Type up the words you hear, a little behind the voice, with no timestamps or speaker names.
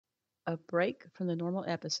a break from the normal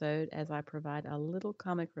episode as I provide a little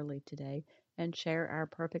comic relief today and share our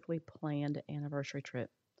perfectly planned anniversary trip.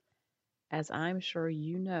 As I'm sure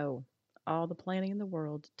you know, all the planning in the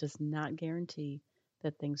world does not guarantee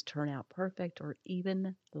that things turn out perfect or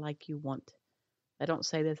even like you want. I don't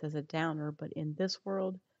say this as a downer, but in this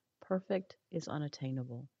world, perfect is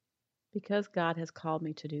unattainable. Because God has called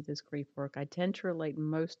me to do this grief work, I tend to relate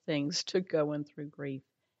most things to going through grief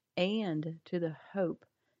and to the hope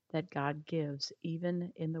that God gives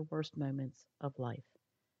even in the worst moments of life.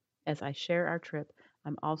 As I share our trip,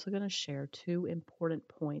 I'm also going to share two important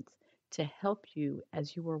points to help you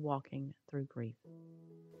as you are walking through grief.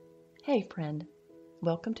 Hey, friend,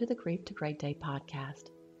 welcome to the Grief to Great Day podcast.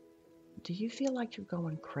 Do you feel like you're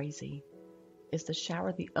going crazy? Is the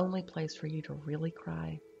shower the only place for you to really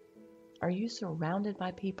cry? Are you surrounded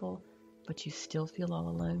by people, but you still feel all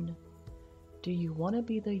alone? Do you want to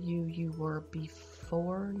be the you were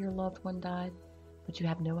before your loved one died, but you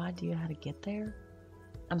have no idea how to get there?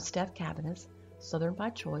 I'm Steph Cabanis, Southern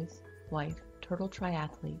by choice, wife, turtle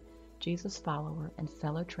triathlete, Jesus follower, and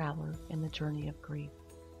fellow traveler in the journey of grief.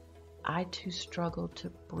 I too struggled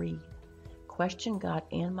to breathe, questioned God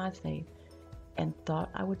and my faith, and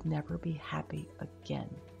thought I would never be happy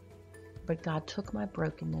again. But God took my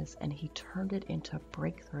brokenness and He turned it into a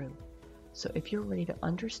breakthrough. So if you're ready to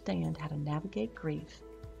understand how to navigate grief,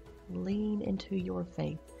 lean into your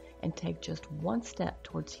faith and take just one step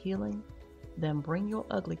towards healing, then bring your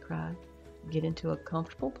ugly cry, get into a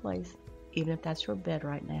comfortable place, even if that's your bed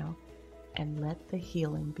right now, and let the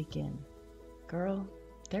healing begin. Girl,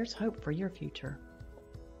 there's hope for your future.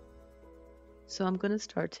 So I'm going to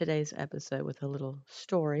start today's episode with a little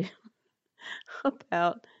story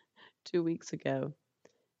about 2 weeks ago.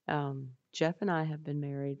 Jeff and I have been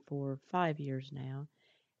married for 5 years now,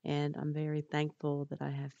 and I'm very thankful that I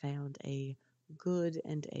have found a good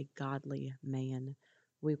and a godly man.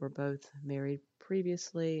 We were both married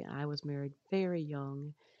previously. I was married very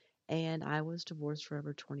young, and I was divorced for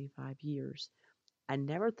over 25 years. I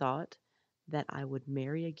never thought that I would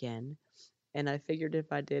marry again, and I figured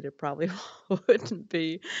if I did, it probably wouldn't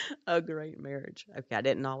be a great marriage. Okay, I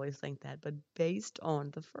didn't always think that, but based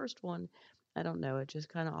on the first one, I don't know, it just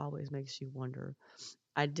kind of always makes you wonder.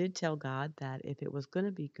 I did tell God that if it was going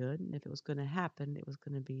to be good and if it was going to happen, it was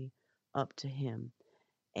going to be up to Him.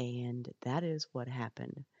 And that is what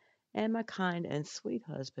happened. And my kind and sweet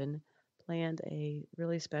husband planned a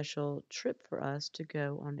really special trip for us to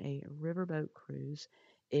go on a riverboat cruise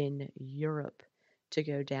in Europe to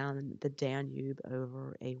go down the Danube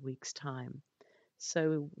over a week's time.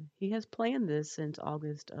 So he has planned this since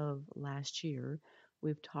August of last year.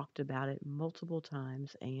 We've talked about it multiple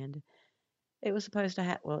times, and it was supposed to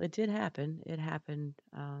happen. Well, it did happen. It happened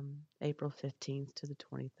April 15th to the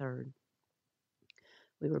 23rd.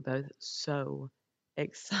 We were both so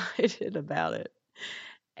excited about it,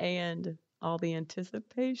 and all the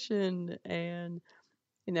anticipation, and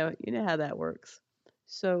you know how that works.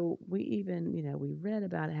 So we even, we read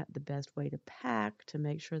about it, the best way to pack to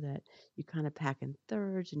make sure that you kind of pack in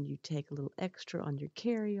thirds and you take a little extra on your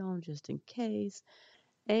carry-on just in case.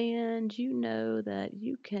 And you know that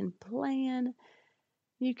you can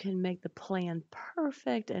make the plan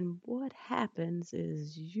perfect, and what happens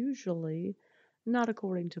is usually not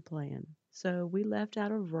according to plan. So we left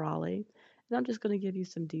out of Raleigh, and I'm just going to give you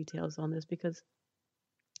some details on this because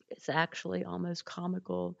it's actually almost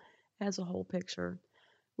comical as a whole picture.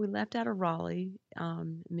 We left out of Raleigh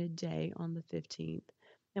midday on the 15th,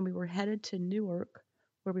 and we were headed to Newark,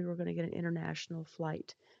 where we were going to get an international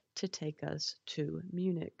flight to take us to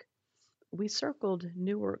Munich. We circled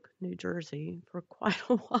Newark, New Jersey for quite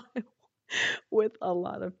a while with a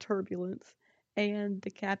lot of turbulence. And the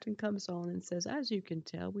captain comes on and says, as you can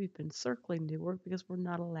tell, we've been circling Newark because we're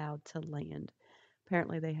not allowed to land.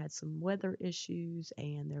 Apparently, they had some weather issues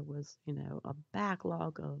and there was, a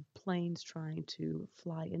backlog of planes trying to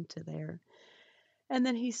fly into there. And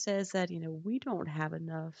then he says that, we don't have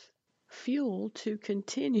enough fuel to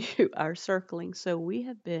continue our circling, so we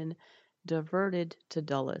have been diverted to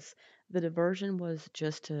Dulles. The diversion was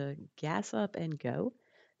just to gas up and go.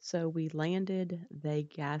 So we landed, they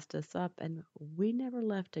gassed us up, and we never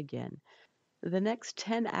left again. The next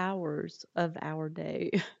 10 hours of our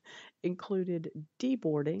day included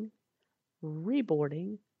deboarding,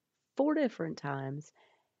 reboarding 4 different times,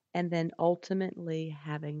 and then ultimately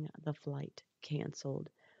having the flight canceled.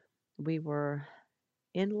 We were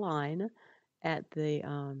in line at the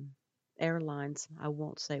airlines. I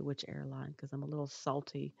won't say which airline because I'm a little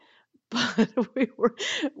salty, but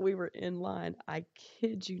we were in line. I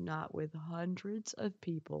kid you not, with hundreds of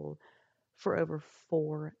people for over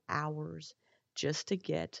 4 hours just to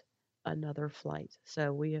get another flight.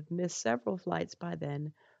 So we have missed several flights by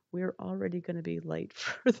then. We're already going to be late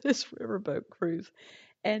for this riverboat cruise.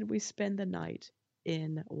 And we spend the night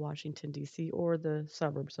in Washington, D.C., or the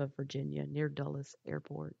suburbs of Virginia near Dulles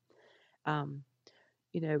Airport. Um,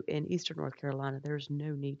 in Eastern North Carolina, there's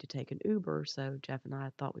no need to take an Uber. So Jeff and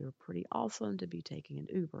I thought we were pretty awesome to be taking an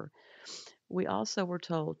Uber. We also were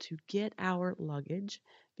told to get our luggage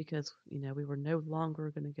because, we were no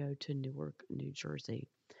longer going to go to Newark, New Jersey.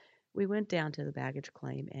 We went down to the baggage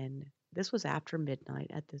claim, and this was after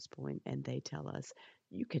midnight at this point, and they tell us,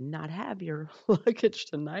 you cannot have your luggage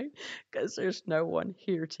tonight because there's no one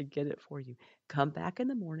here to get it for you. Come back in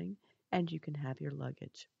the morning and you can have your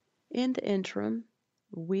luggage. In the interim,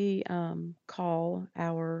 we call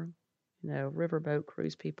our, riverboat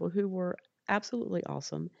cruise people who were absolutely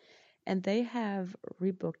awesome, and they have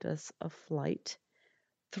rebooked us a flight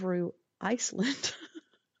through Iceland.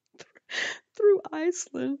 Through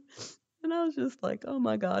Iceland. And I was just like, oh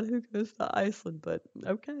my God, who goes to Iceland? But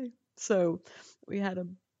okay. So we had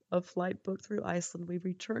a flight booked through Iceland. We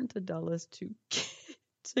returned to Dulles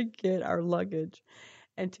to get our luggage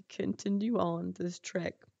and to continue on this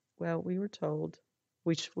trek. Well, we were told,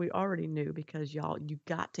 which we already knew because you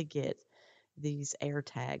got to get these air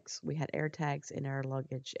tags. We had air tags in our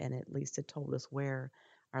luggage, and at least it told us where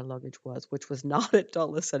our luggage was, which was not at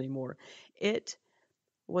Dulles anymore. It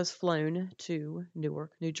was flown to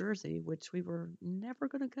Newark, New Jersey, which we were never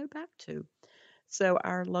going to go back to. So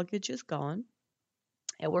our luggage is gone,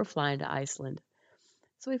 and we're flying to Iceland.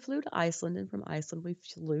 So we flew to Iceland, and from Iceland we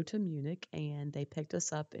flew to Munich, and they picked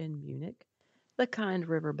us up in Munich. The kind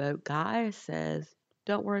riverboat guy says,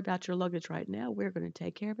 don't worry about your luggage right now. We're going to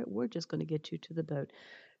take care of it. We're just going to get you to the boat.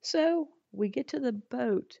 So we get to the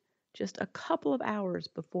boat just a couple of hours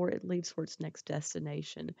before it leaves for its next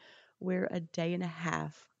destination. We're a day and a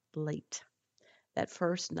half late. That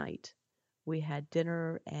first night, we had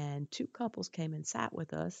dinner, and two couples came and sat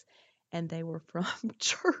with us, and they were from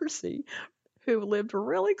Jersey who lived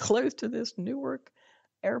really close to this Newark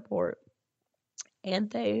airport. And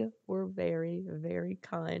they were very, very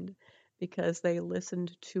kind because they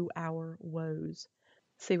listened to our woes.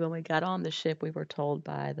 See, when we got on the ship, we were told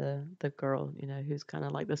by the girl, who's kind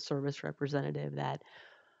of like the service representative, that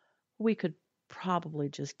we could probably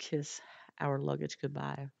just kiss our luggage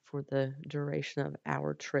goodbye for the duration of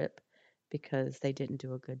our trip because they didn't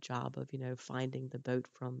do a good job of, finding the boat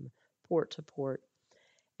from port to port.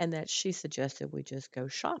 And that she suggested we just go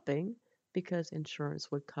shopping because insurance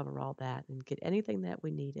would cover all that and get anything that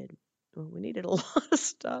we needed. Well, we needed a lot of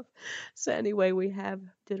stuff. So, anyway, we have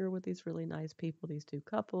dinner with these really nice people, these two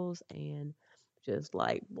couples, and just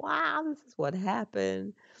like, wow, this is what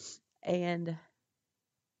happened. And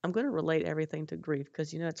I'm going to relate everything to grief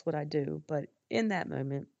because, it's what I do. But in that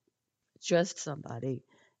moment, just somebody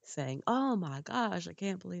saying, "Oh my gosh, I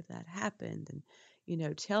can't believe that happened,"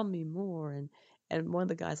 and tell me more. And one of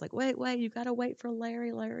the guys like, "Wait, you got to wait for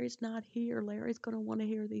Larry. Larry's not here. Larry's going to want to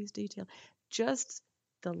hear these details." Just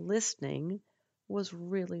the listening was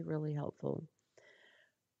really, really helpful.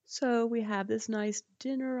 So we have this nice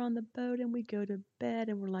dinner on the boat, and we go to bed,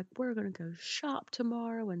 and we're like, we're going to go shop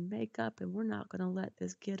tomorrow and make up, and we're not going to let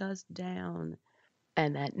this get us down.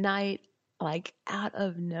 And that night, like out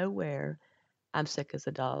of nowhere, I'm sick as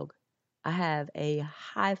a dog. I have a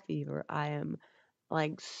high fever. I am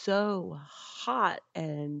like so hot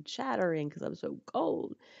and chattering because I'm so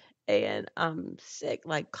cold. And I'm sick,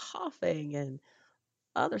 like coughing and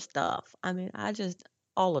other stuff. I mean,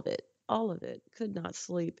 all of it. Could not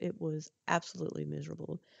sleep. It was absolutely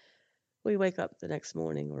miserable. We wake up the next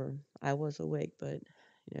morning, or I was awake, but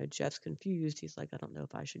Jeff's confused. He's like, I don't know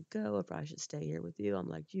if I should go, if I should stay here with you. I'm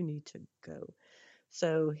like, you need to go.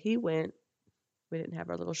 So he went. We didn't have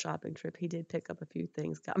our little shopping trip. He did pick up a few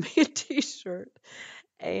things, got me a t-shirt.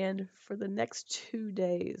 And for the next 2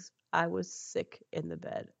 days, I was sick in the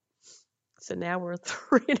bed. So now we're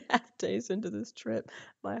 3.5 days into this trip.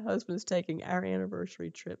 My husband's taking our anniversary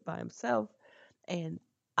trip by himself, and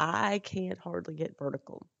I can't hardly get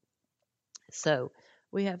vertical. So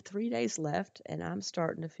we have 3 days left, and I'm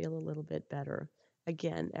starting to feel a little bit better.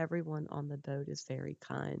 Again, everyone on the boat is very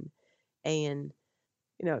kind. And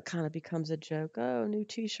it kind of becomes a joke. Oh, new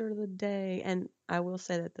T-shirt of the day. And I will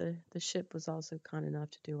say that the ship was also kind enough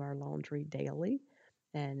to do our laundry daily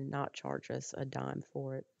and not charge us a dime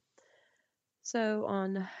for it. So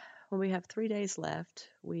on when we have 3 days left,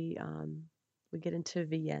 we get into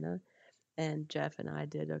Vienna, and Jeff and I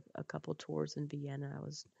did a couple tours in Vienna.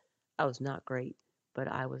 I was not great, but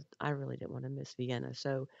I really didn't want to miss Vienna.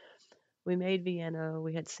 So we made Vienna.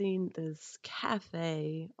 We had seen this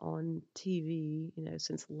cafe on TV,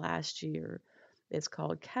 since last year, It's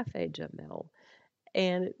called Cafe Jamel,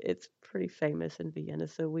 and it's pretty famous in Vienna.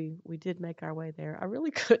 So we did make our way there. I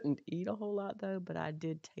really couldn't eat a whole lot though, but I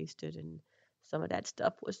did taste it, and some of that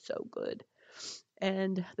stuff was so good.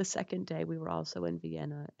 And the second day, we were also in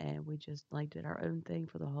Vienna, and we just like did our own thing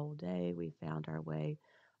for the whole day. We found our way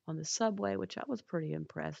on the subway, which I was pretty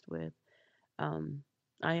impressed with. Um,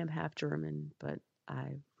 I am half German, but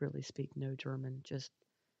I really speak no German. Just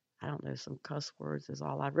I don't know, some cuss words is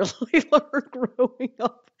all I really learned growing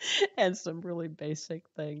up, and some really basic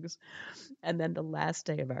things. And then the last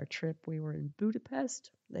day of our trip, we were in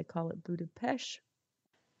Budapest. They call it Budapest.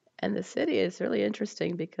 And the city is really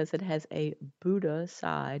interesting because it has a Buda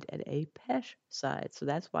side and a Pest side. So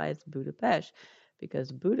that's why it's Budapest,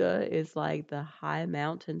 because Buda is like the high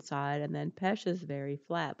mountain side, and then Pest is very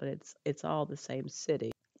flat, but it's all the same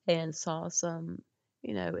city. And saw some,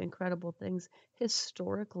 incredible things.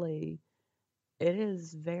 Historically, it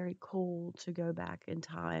is very cool to go back in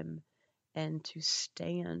time and to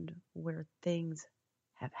stand where things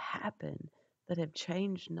have happened that have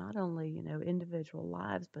changed not only, individual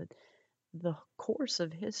lives, but the course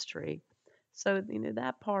of history. So,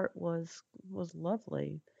 that part was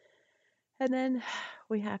lovely. And then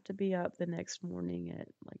we have to be up the next morning at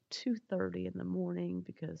like 2:30 in the morning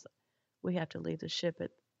because we have to leave the ship at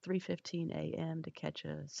 3:15 a.m. to catch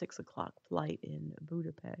a 6 o'clock flight in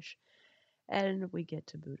Budapest. And we get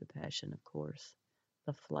to Budapest, and of course,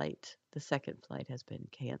 the second flight has been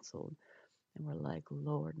canceled. And we're like,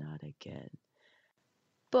 Lord, not again.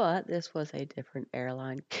 But this was a different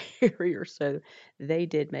airline carrier, so they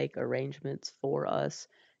did make arrangements for us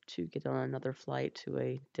to get on another flight to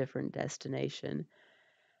a different destination,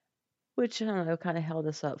 which I don't know, kind of held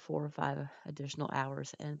us up 4 or 5 additional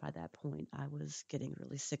hours. And by that point, I was getting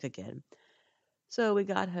really sick again. So we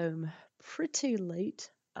got home pretty late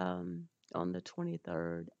on the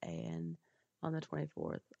 23rd, and on the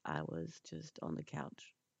 24th, I was just on the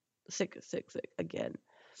couch, sick, sick, sick again.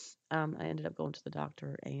 I ended up going to the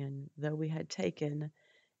doctor, and though we had taken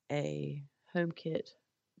a home kit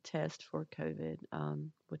test for COVID,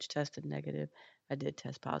 which tested negative, I did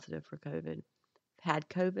test positive for COVID. Had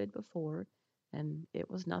COVID before, and it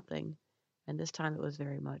was nothing. And this time it was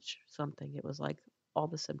very much something. It was like all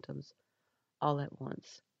the symptoms all at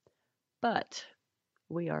once. But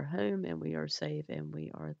we are home and we are safe and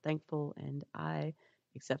we are thankful. And I,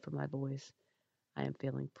 except for my voice, I am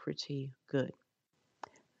feeling pretty good.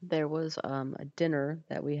 There was a dinner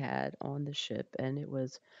that we had on the ship, and it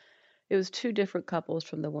was two different couples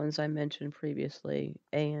from the ones I mentioned previously,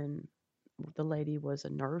 and the lady was a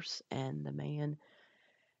nurse and the man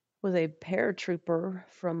was a paratrooper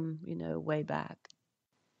from way back.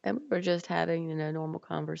 And we were just having normal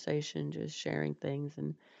conversation, just sharing things.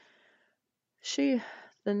 And she,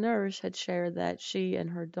 the nurse, had shared that she and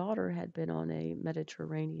her daughter had been on a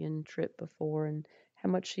Mediterranean trip before, and how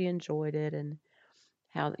much she enjoyed it, and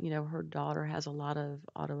how her daughter has a lot of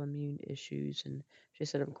autoimmune issues. And she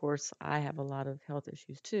said, of course, I have a lot of health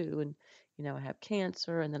issues too, and I have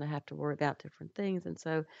cancer, and then I have to worry about different things. And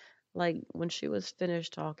so, like, when she was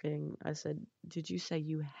finished talking, I said, did you say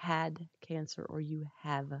you had cancer or you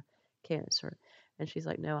have cancer? And she's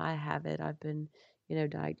like, no, I have it. I've been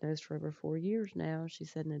diagnosed for over 4 years now. She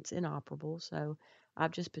said, and it's inoperable, so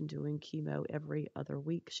I've just been doing chemo every other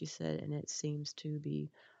week, she said, and it seems to be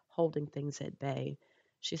holding things at bay.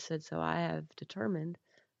 She said, so I have determined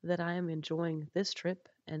that I am enjoying this trip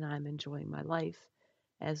and I'm enjoying my life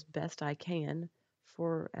as best I can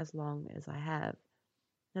for as long as I have.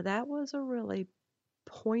 Now, that was a really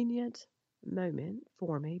poignant moment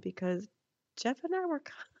for me because Jeff and I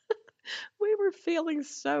we were feeling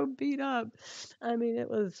so beat up. I mean, it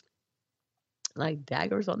was like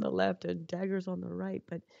daggers on the left and daggers on the right.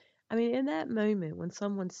 But I mean, in that moment, when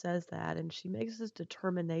someone says that and she makes this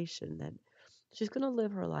determination that she's going to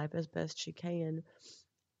live her life as best she can,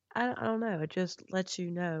 I don't know. It just lets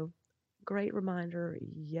you know. Great reminder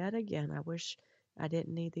yet again. I wish I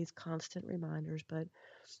didn't need these constant reminders, but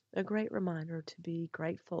a great reminder to be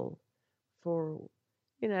grateful for,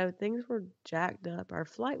 things were jacked up. Our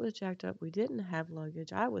flight was jacked up. We didn't have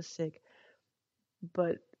luggage. I was sick.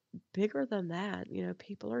 But bigger than that,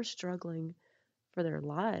 people are struggling for their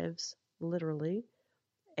lives, literally,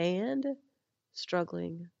 and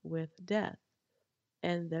struggling with death.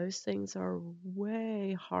 And those things are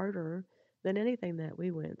way harder than anything that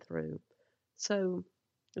we went through. So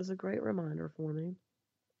it was a great reminder for me.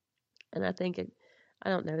 And I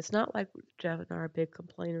don't know, it's not like Jeff and I are big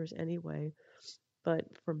complainers anyway, but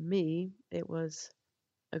for me, it was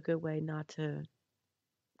a good way not to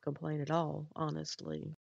complain at all,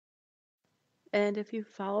 honestly. And if you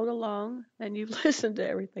followed along and you've listened to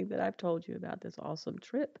everything that I've told you about this awesome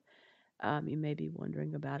trip, you may be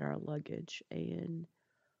wondering about our luggage. And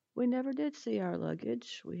we never did see our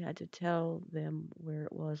luggage. We had to tell them where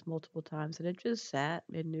it was multiple times, and it just sat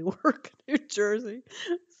in Newark, New Jersey.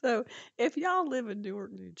 So if y'all live in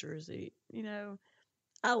Newark, New Jersey,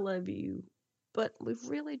 I love you, but we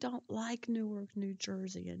really don't like Newark, New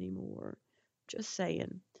Jersey anymore. Just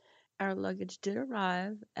saying. Our luggage did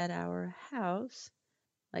arrive at our house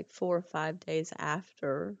like 4 or 5 days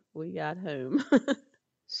after we got home.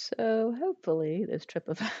 So hopefully this trip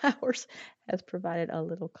of ours has provided a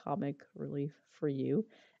little comic relief for you.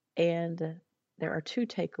 And there are two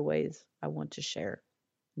takeaways I want to share.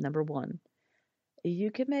 Number one, you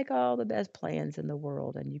can make all the best plans in the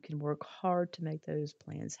world and you can work hard to make those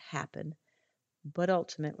plans happen. But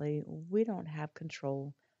ultimately, we don't have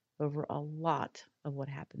control over a lot of what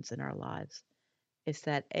happens in our lives. It's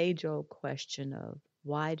that age old question of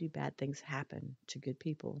why do bad things happen to good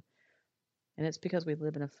people? And it's because we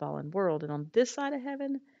live in a fallen world. And on this side of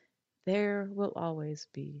heaven, there will always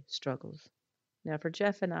be struggles. Now, for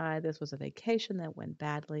Jeff and I, this was a vacation that went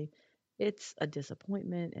badly. It's a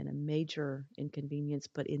disappointment and a major inconvenience,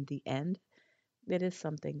 but in the end, it is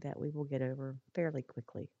something that we will get over fairly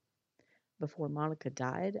quickly. Before Monica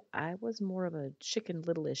died, I was more of a chicken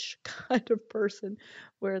little-ish kind of person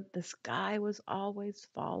where the sky was always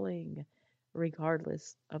falling,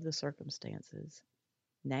 regardless of the circumstances.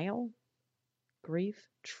 Now, grief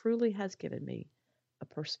truly has given me a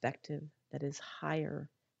perspective that is higher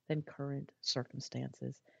than current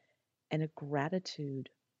circumstances and a gratitude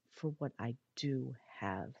for what I do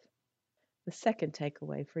have. The second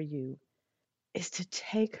takeaway for you is to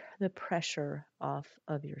take the pressure off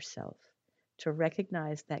of yourself, to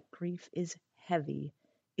recognize that grief is heavy,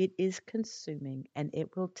 it is consuming, and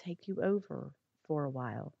it will take you over for a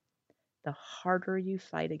while. The harder you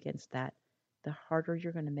fight against that, the harder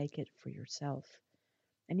you're going to make it for yourself.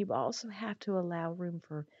 And you also have to allow room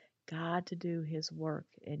for God to do his work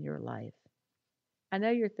in your life. I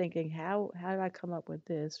know you're thinking, how did I come up with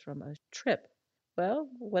this from a trip? Well,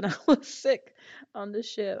 when I was sick on the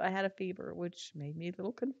ship, I had a fever, which made me a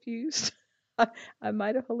little confused. I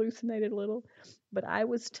might have hallucinated a little, but I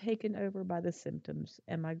was taken over by the symptoms,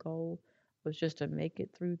 and my goal was just to make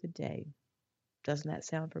it through the day. Doesn't that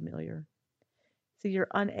sound familiar? See, you're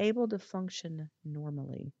unable to function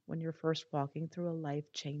normally when you're first walking through a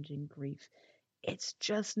life changing grief. It's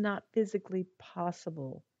just not physically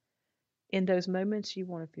possible. In those moments, you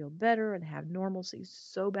want to feel better and have normalcy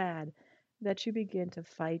so bad that you begin to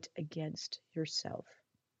fight against yourself.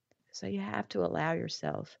 So you have to allow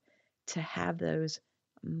yourself to have those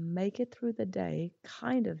make it through the day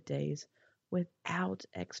kind of days without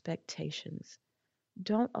expectations.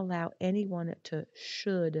 Don't allow anyone to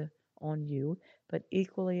should on you, but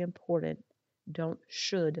equally important, don't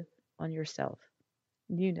should on yourself.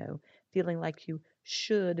 Feeling like you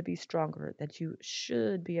should be stronger, that you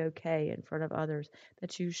should be okay in front of others,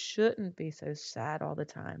 that you shouldn't be so sad all the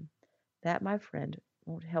time. That, my friend,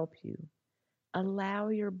 won't help you. Allow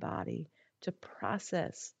your body to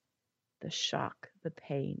process the shock, the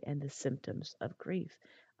pain, and the symptoms of grief.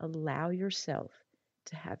 Allow yourself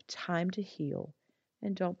to have time to heal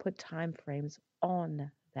and don't put time frames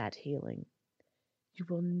on that healing. You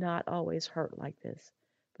will not always hurt like this,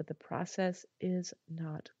 but the process is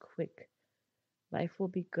not quick. Life will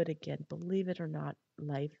be good again. Believe it or not,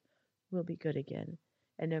 life will be good again.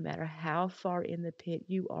 And no matter how far in the pit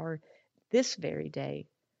you are this very day,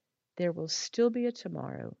 there will still be a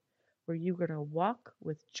tomorrow where you're going to walk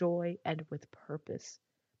with joy and with purpose.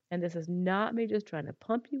 And this is not me just trying to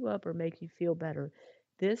pump you up or make you feel better.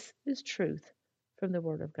 This is truth from the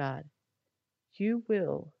Word of God. You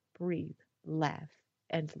will breathe, laugh,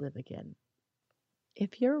 and live again.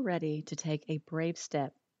 If you're ready to take a brave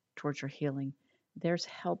step towards your healing, there's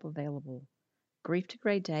help available. Grief to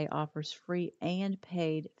Gray Day offers free and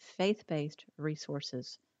paid faith based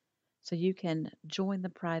resources so you can join the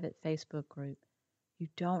private Facebook group. You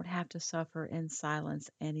don't have to suffer in silence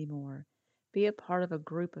anymore. Be a part of a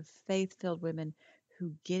group of faith filled women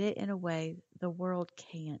who get it in a way the world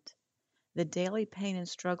can't. The daily pain and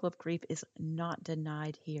struggle of grief is not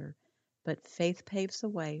denied here, but faith paves the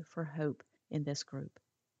way for hope in this group.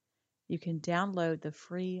 You can download the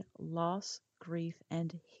free Loss, Grief,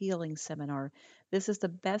 and Healing seminar. This is the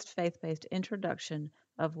best faith based introduction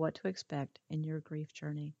of what to expect in your grief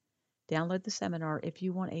journey. Download the seminar if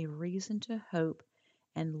you want a reason to hope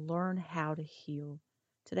and learn how to heal.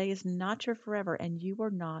 Today is not your forever, and you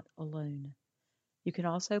are not alone. You can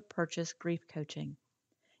also purchase grief coaching.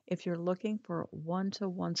 If you're looking for one to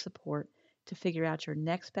one support to figure out your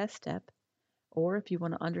next best step, Or if you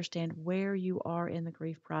want to understand where you are in the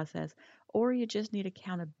grief process, or you just need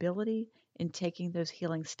accountability in taking those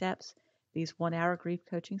healing steps, these 1 hour grief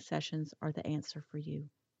coaching sessions are the answer for you.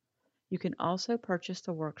 You can also purchase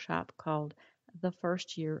the workshop called The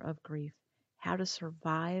First Year of Grief: How to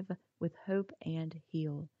Survive with Hope and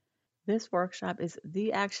Heal. This workshop is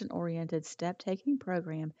the action oriented, step taking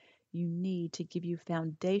program you need to give you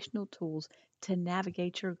foundational tools to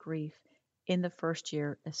navigate your grief in the first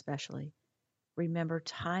year, especially. Remember,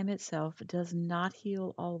 time itself does not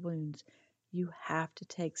heal all wounds. You have to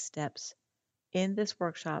take steps. In this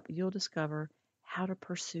workshop, you'll discover how to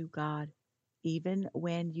pursue God, even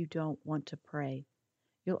when you don't want to pray.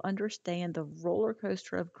 You'll understand the roller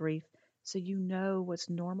coaster of grief so you know what's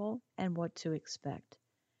normal and what to expect.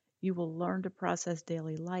 You will learn to process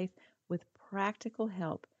daily life with practical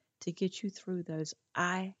help to get you through those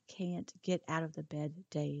I can't get out of the bed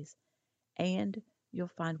days. And you'll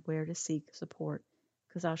find where to seek support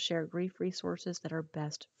because I'll share grief resources that are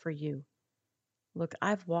best for you. Look,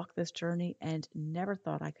 I've walked this journey and never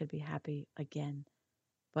thought I could be happy again.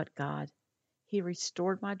 But God, He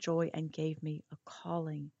restored my joy and gave me a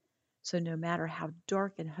calling. So no matter how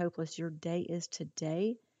dark and hopeless your day is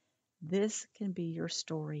today, this can be your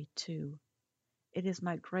story too. It is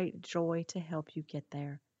my great joy to help you get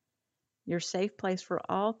there. Your safe place for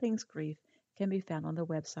all things grief can be found on the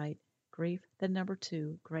website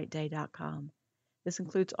grief2greatday.com. This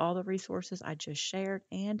includes all the resources I just shared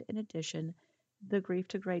and, in addition, the Grief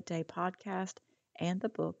to Great Day podcast and the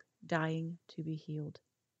book Dying to be Healed.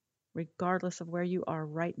 Regardless of where you are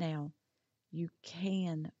right now, you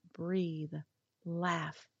can breathe,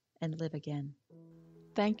 laugh, and live again.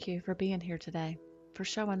 Thank you for being here today, for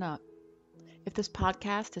showing up. If this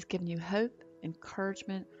podcast has given you hope,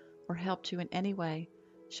 encouragement, or helped you in any way,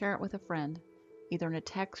 share it with a friend, either in a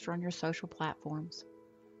text or on your social platforms.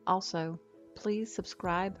 Also, please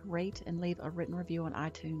subscribe, rate, and leave a written review on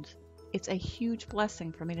iTunes. It's a huge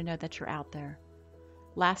blessing for me to know that you're out there.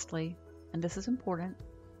 Lastly, and this is important,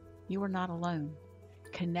 you are not alone.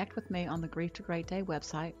 Connect with me on the Grief to Great Day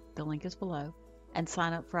website, the link is below, and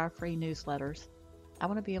sign up for our free newsletters. I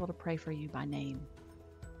want to be able to pray for you by name.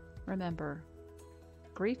 Remember,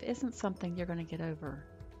 grief isn't something you're going to get over,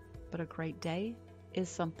 but a great day is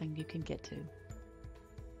something you can get to.